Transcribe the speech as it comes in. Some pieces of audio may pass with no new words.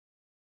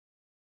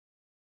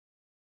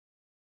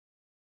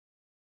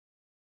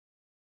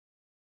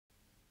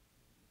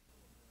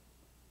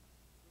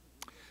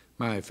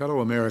My fellow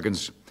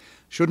Americans,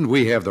 shouldn't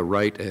we have the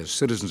right as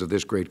citizens of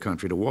this great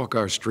country to walk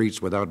our streets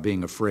without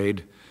being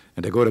afraid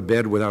and to go to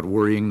bed without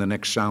worrying the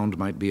next sound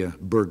might be a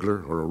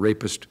burglar or a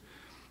rapist?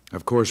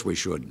 Of course we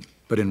should,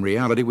 but in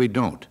reality we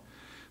don't.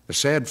 The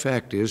sad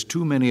fact is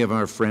too many of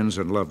our friends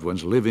and loved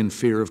ones live in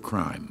fear of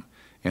crime,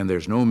 and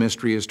there's no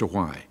mystery as to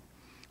why.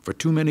 For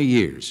too many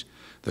years,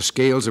 the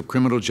scales of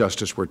criminal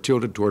justice were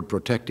tilted toward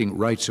protecting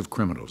rights of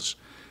criminals.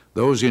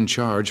 Those in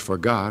charge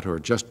forgot or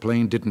just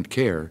plain didn't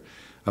care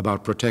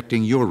about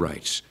protecting your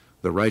rights,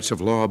 the rights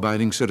of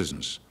law-abiding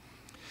citizens.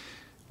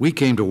 We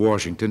came to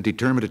Washington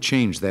determined to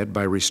change that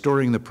by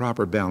restoring the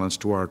proper balance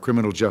to our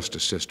criminal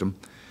justice system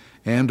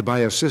and by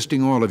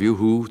assisting all of you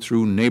who,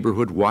 through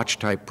neighborhood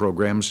watch-type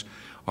programs,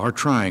 are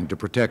trying to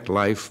protect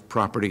life,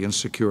 property, and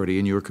security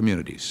in your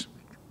communities.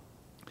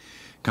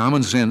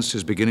 Common sense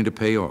is beginning to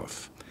pay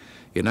off.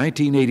 In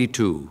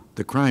 1982,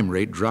 the crime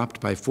rate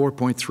dropped by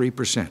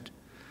 4.3%,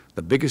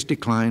 the biggest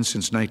decline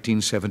since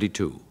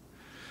 1972.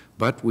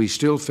 But we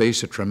still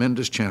face a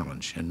tremendous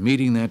challenge, and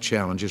meeting that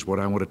challenge is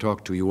what I want to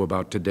talk to you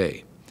about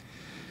today.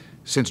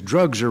 Since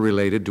drugs are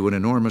related to an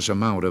enormous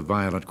amount of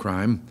violent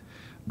crime,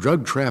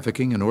 drug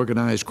trafficking and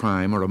organized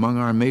crime are among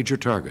our major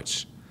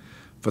targets.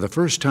 For the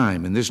first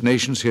time in this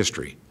nation's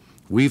history,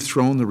 we've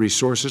thrown the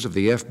resources of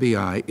the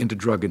FBI into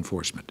drug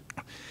enforcement.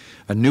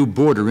 A new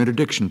border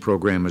interdiction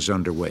program is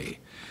underway.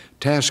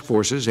 Task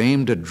forces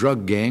aimed at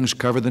drug gangs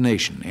cover the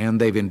nation,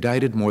 and they've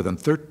indicted more than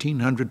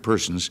 1,300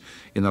 persons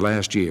in the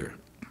last year.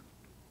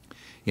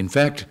 In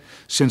fact,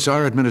 since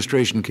our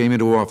administration came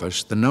into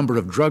office, the number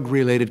of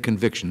drug-related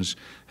convictions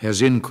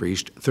has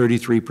increased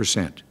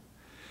 33%.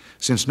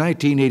 Since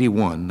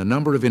 1981, the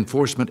number of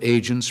enforcement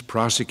agents,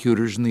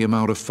 prosecutors, and the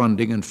amount of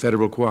funding and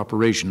federal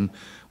cooperation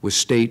with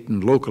state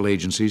and local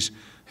agencies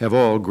have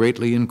all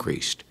greatly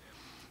increased.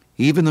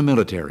 Even the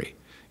military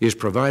is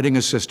providing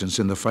assistance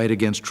in the fight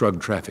against drug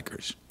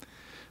traffickers.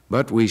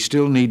 But we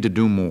still need to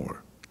do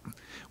more.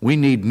 We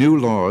need new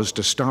laws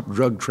to stop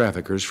drug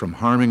traffickers from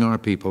harming our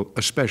people,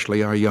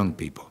 especially our young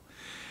people.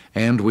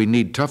 And we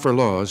need tougher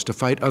laws to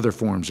fight other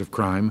forms of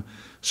crime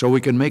so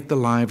we can make the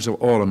lives of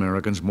all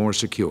Americans more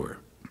secure.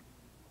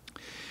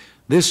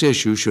 This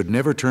issue should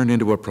never turn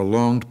into a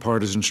prolonged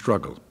partisan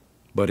struggle,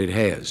 but it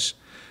has.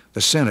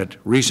 The Senate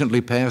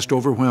recently passed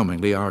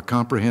overwhelmingly our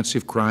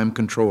Comprehensive Crime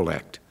Control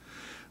Act.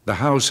 The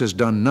House has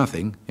done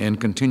nothing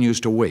and continues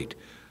to wait.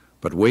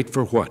 But wait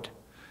for what?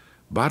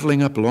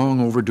 Bottling up long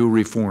overdue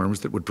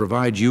reforms that would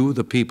provide you,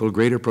 the people,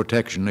 greater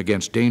protection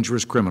against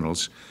dangerous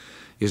criminals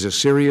is a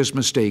serious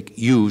mistake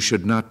you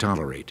should not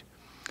tolerate.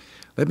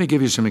 Let me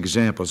give you some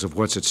examples of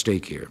what's at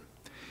stake here.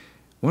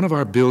 One of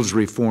our bill's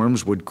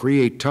reforms would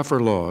create tougher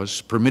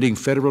laws permitting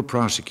federal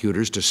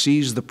prosecutors to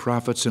seize the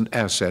profits and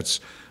assets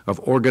of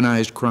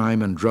organized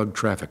crime and drug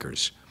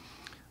traffickers.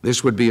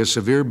 This would be a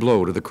severe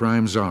blow to the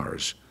crime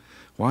czars.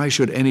 Why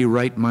should any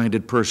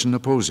right-minded person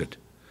oppose it?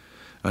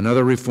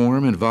 Another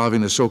reform involving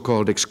the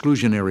so-called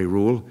exclusionary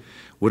rule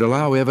would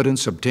allow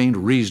evidence obtained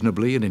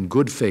reasonably and in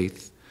good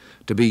faith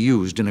to be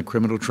used in a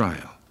criminal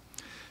trial.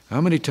 How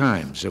many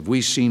times have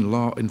we seen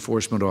law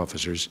enforcement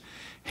officers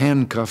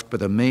handcuffed by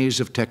the maze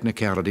of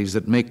technicalities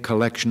that make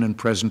collection and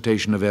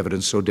presentation of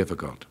evidence so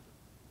difficult?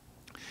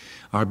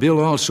 Our bill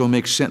also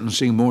makes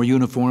sentencing more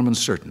uniform and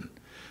certain.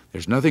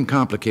 There's nothing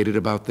complicated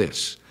about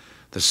this.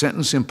 The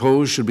sentence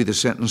imposed should be the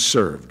sentence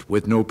served,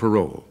 with no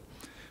parole.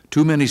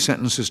 Too many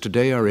sentences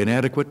today are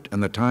inadequate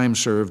and the time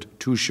served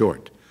too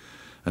short.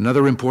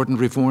 Another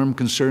important reform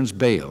concerns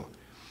bail.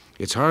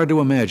 It's hard to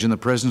imagine the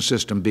present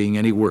system being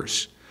any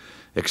worse.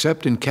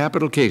 Except in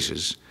capital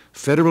cases,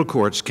 federal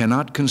courts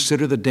cannot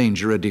consider the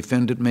danger a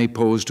defendant may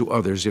pose to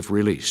others if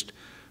released.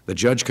 The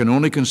judge can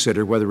only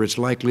consider whether it's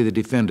likely the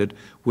defendant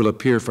will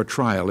appear for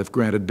trial if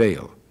granted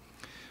bail.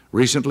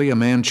 Recently, a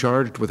man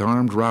charged with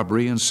armed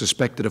robbery and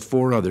suspected of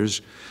 4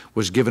 others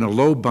was given a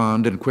low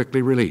bond and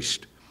quickly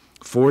released.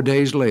 4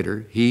 days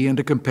later, he and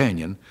a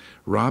companion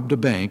robbed a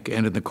bank,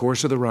 and in the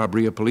course of the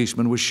robbery, a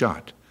policeman was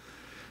shot.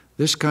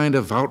 This kind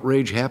of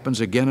outrage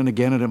happens again and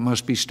again, and it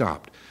must be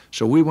stopped.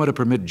 So we want to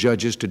permit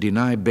judges to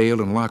deny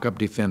bail and lock up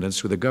defendants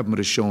who the government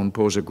has shown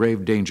pose a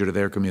grave danger to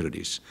their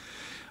communities.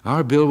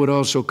 Our bill would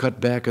also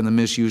cut back on the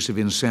misuse of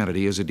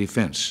insanity as a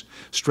defense,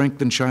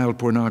 strengthen child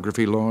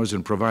pornography laws,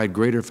 and provide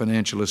greater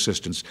financial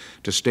assistance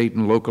to state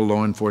and local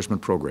law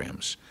enforcement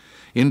programs.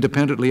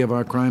 Independently of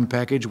our crime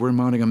package, we're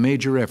mounting a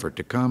major effort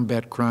to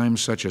combat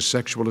crimes such as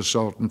sexual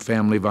assault and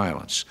family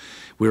violence.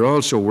 We're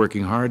also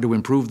working hard to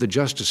improve the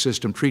justice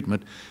system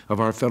treatment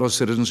of our fellow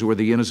citizens who are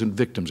the innocent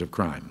victims of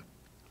crime.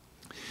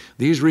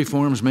 These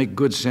reforms make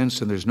good sense,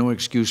 and there's no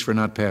excuse for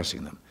not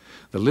passing them.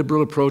 The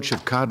liberal approach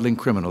of coddling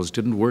criminals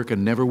didn't work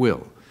and never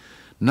will.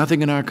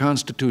 Nothing in our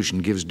Constitution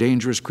gives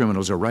dangerous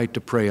criminals a right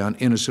to prey on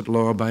innocent,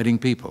 law-abiding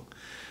people.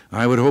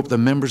 I would hope the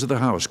members of the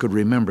House could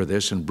remember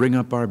this and bring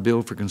up our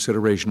bill for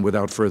consideration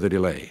without further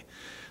delay.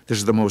 This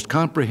is the most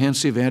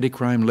comprehensive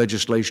anti-crime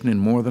legislation in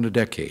more than a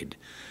decade.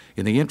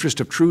 In the interest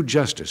of true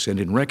justice and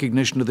in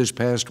recognition of this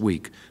past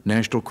week,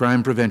 National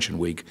Crime Prevention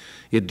Week,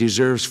 it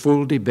deserves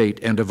full debate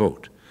and a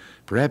vote.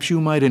 Perhaps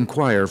you might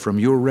inquire from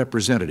your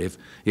representative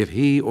if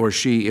he or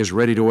she is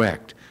ready to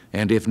act,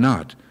 and if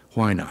not,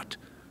 why not?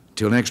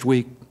 Till next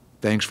week,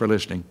 thanks for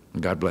listening,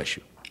 and God bless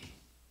you.